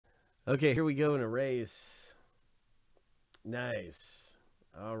Okay, here we go in a race. Nice.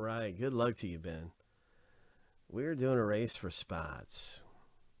 All right. Good luck to you, Ben. We're doing a race for spots.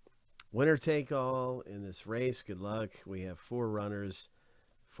 Winner take all in this race. Good luck. We have 4 runners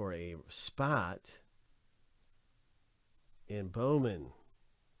for a spot in Bowman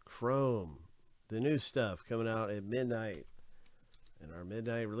Chrome. The new stuff coming out at midnight in our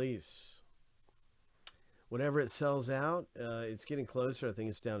midnight release. Whenever it sells out, it's getting closer. I think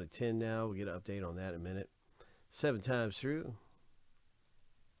it's down to 10 now. We'll get an update on that in a minute. 7 times through.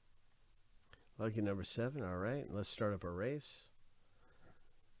 Lucky number 7. All right, let's start up our race.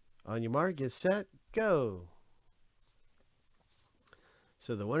 On your mark, get set, go.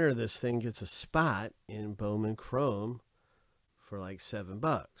 So the winner of this thing gets a spot in Bowman Chrome for like $7.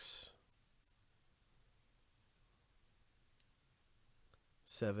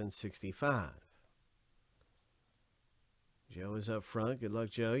 $7.65. Joe is up front. Good luck,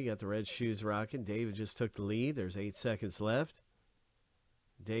 Joe. You got the red shoes rocking. David just took the lead. There's 8 seconds left.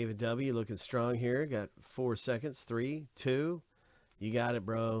 David W. looking strong here. Got 4 seconds. 3, 2. You got it,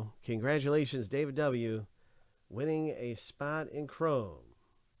 bro. Congratulations, David W. winning a spot in Chrome.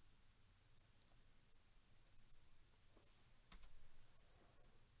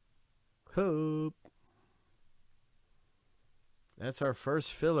 Hope. That's our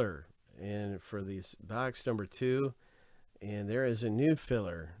first filler. And for these box number 2. And there is a new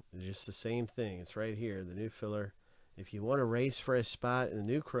filler. Just the same thing. It's right here. The new filler. If you want to race for a spot in the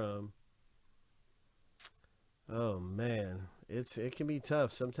new Chrome. Oh, man. It can be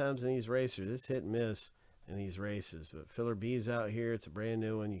tough sometimes in these racers. It's hit and miss in these races. But filler B's out here. It's a brand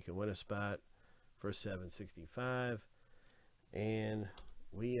new one. You can win a spot for $7.65. And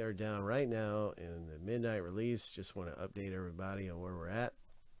we are down right now in the midnight release. Just want to update everybody on where we're at.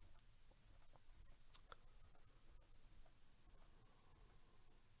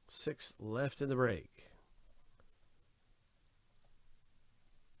 Six left in the break.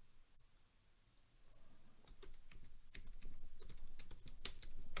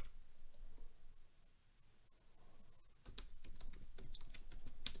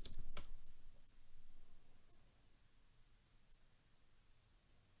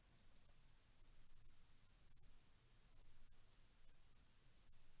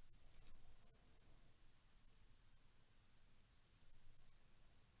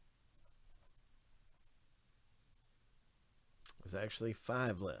 There's actually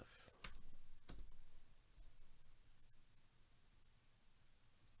 5 left.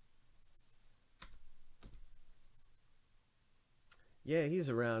 Yeah, he's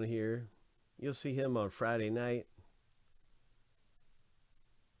around here. You'll see him on Friday night.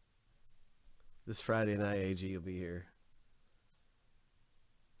 This Friday night, AG will be here.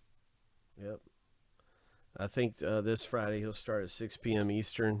 Yep. I think this Friday he'll start at 6 p.m.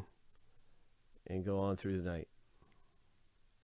 Eastern and go on through the night.